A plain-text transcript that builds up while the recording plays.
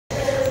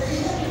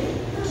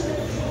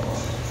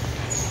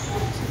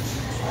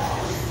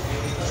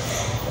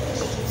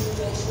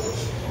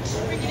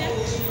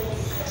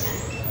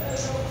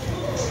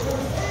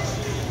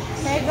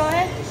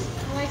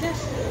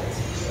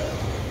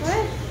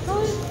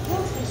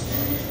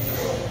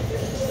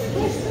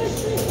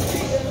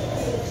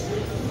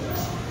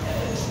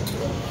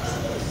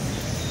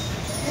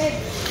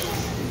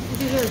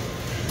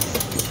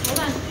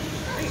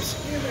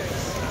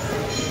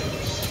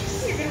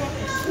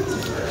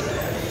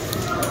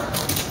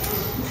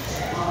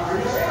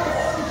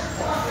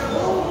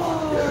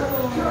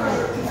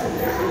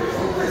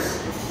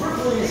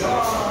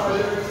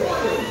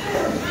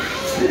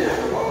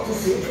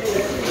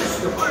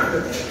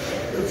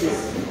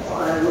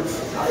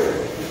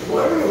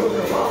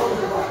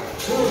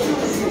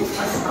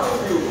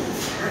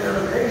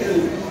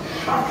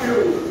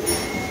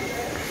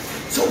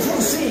So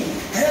proceed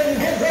and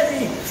get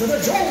ready for the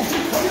jump to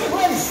coming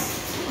race.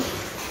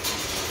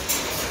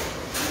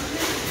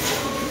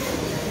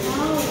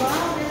 Oh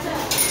wow,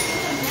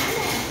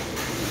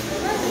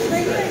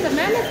 that's a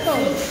mammoth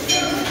boat.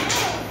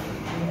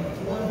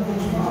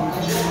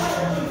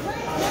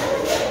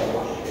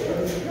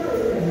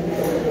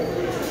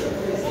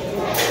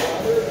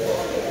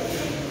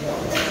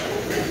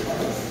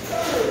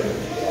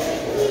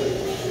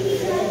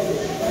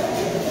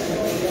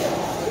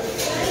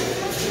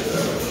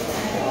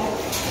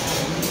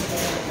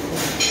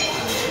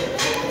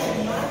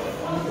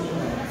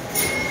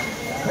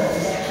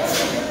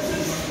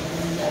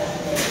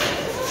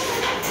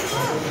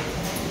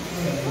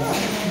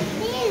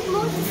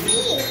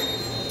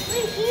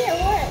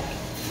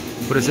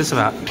 What is this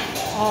about?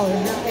 Oh,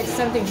 no, it's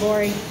something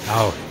boring.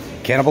 Oh,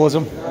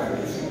 cannibalism?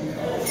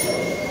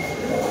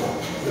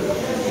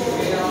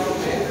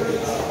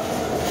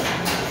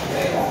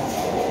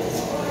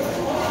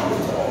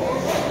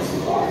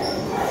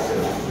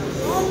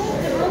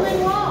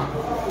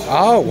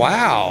 Oh,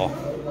 wow.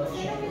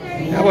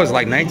 That was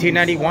like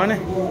 1991?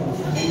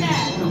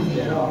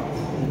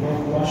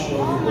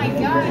 Oh my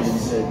gosh.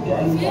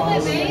 Feel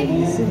it, babe?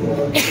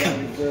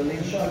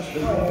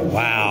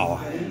 Wow.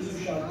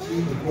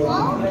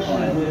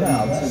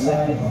 Proud to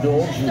let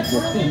indulge in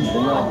defeat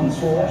the night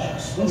before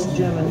East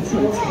German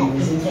troops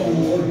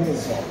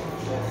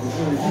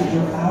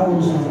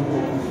Hours of the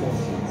war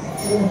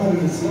performance,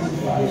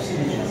 465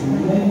 stages,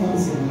 and many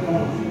months in the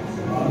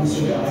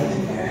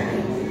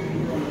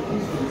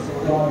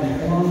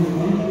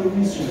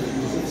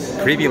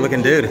Creepy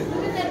looking dude. Look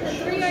at that, the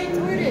three-eyed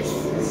tortoise.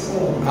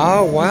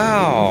 Oh,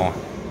 wow.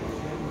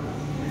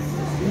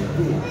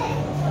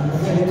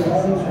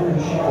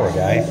 Poor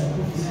guy.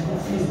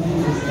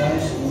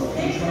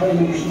 Try to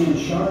understand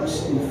sharks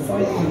and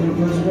fight for their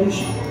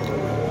preservation.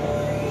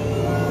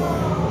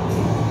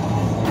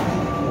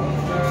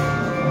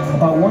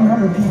 About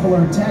 100 people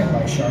are attacked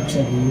by sharks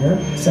every year.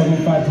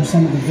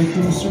 75% of the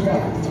victims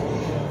survived.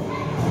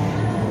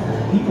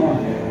 People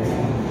on there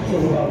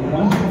kill about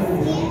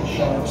 100 million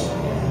sharks.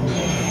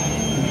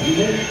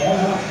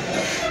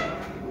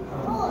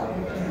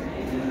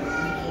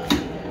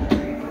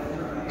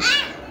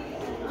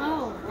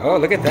 Oh,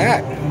 look at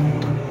that.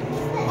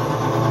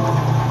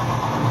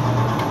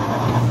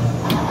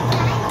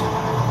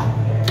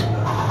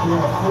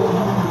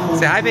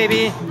 Say hi,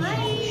 baby.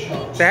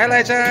 Hi. Say hi,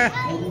 Elijah.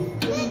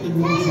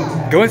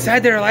 Go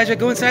inside there, Elijah.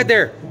 Go inside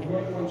there.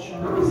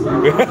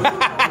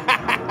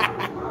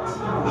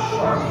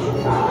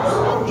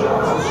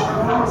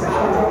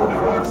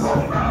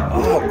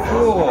 Oh,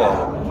 cool.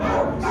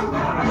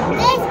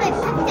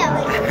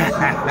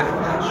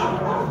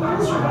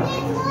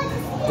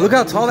 Look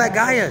how tall that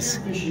guy is.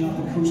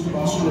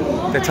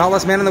 The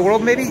tallest man in the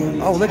world, maybe?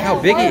 Oh, look how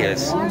big he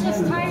is.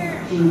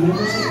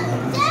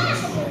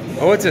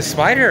 Oh, it's a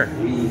spider.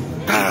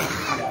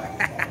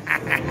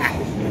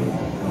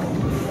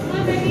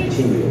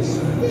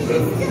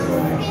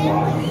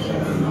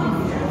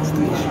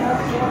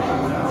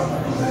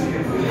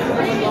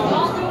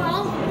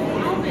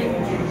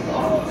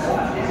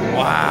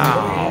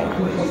 Wow.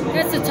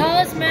 That's the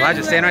tallest man.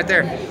 Elijah, stand right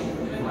there.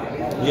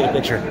 You get a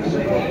picture.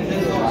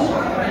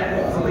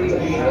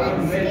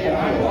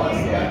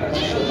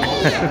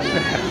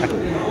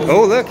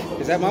 Oh, look.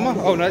 Is that Mama?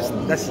 Oh, no,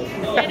 that's...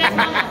 Yeah, that's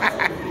Mama.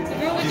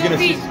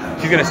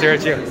 She's gonna stare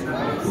at you.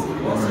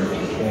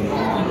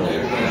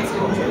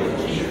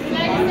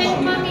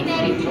 Say mommy,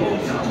 daddy.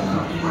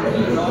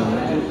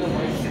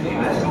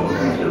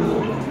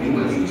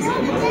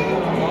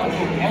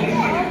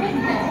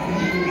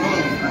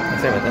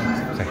 Say about that.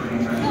 Say.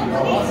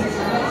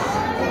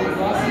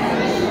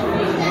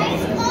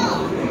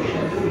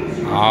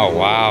 Oh,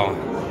 wow.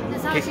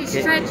 That's how she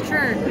stretched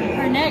her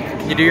neck.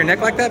 Can you do your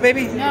neck like that,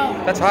 baby? No.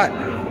 That's hot.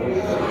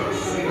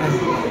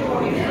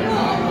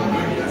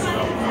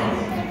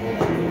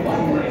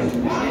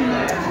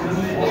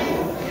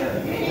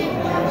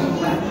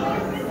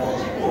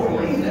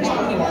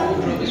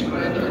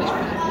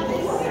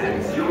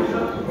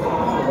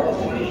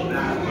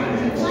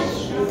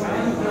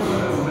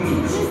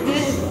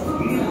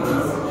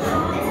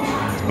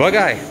 Bug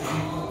eye.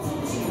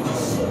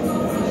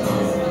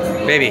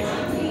 Baby,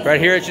 right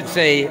here it should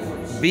say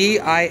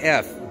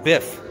B-I-F,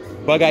 Biff,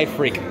 bug eye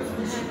freak.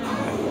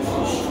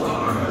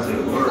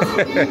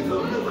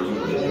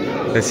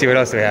 Let's see what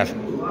else we have.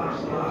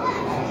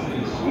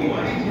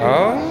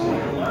 Oh.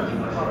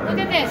 Look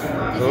at this.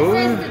 This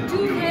is the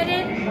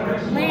two-headed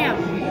lamb.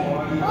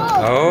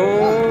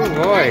 Oh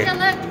boy. Elijah,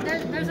 look,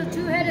 there's a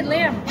two-headed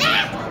lamb.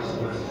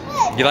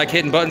 You like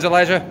hitting buttons,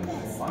 Elijah?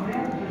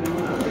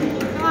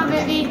 Come on,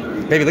 baby.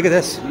 Baby, look at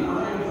this.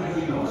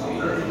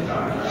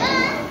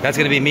 That's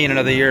gonna be me in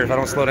another year if I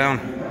don't slow down.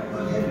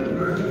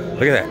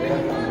 Look at that.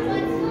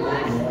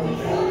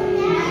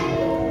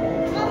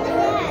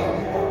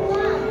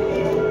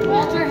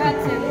 Walter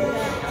Hudson,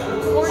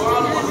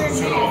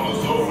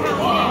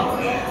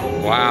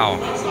 1400 Wow.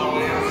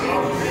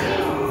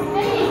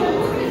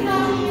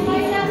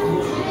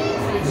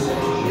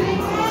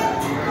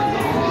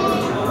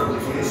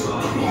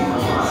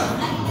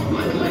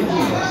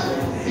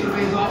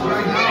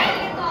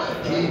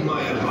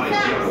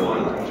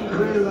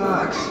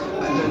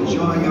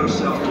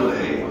 yourself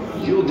today.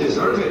 You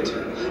deserve it.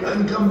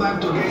 And come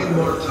back to gain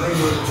more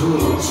timeless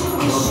tools from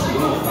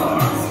Glowbar.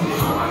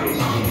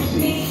 Twice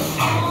easy.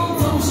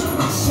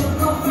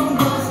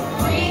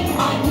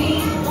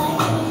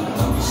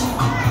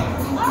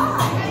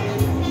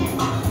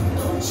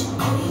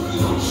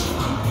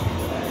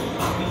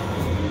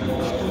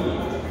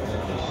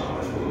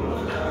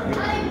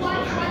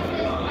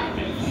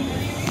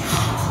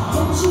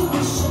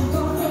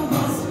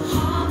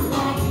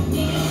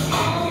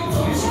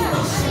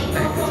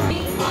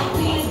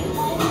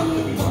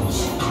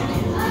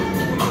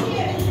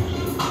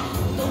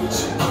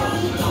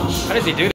 How does he do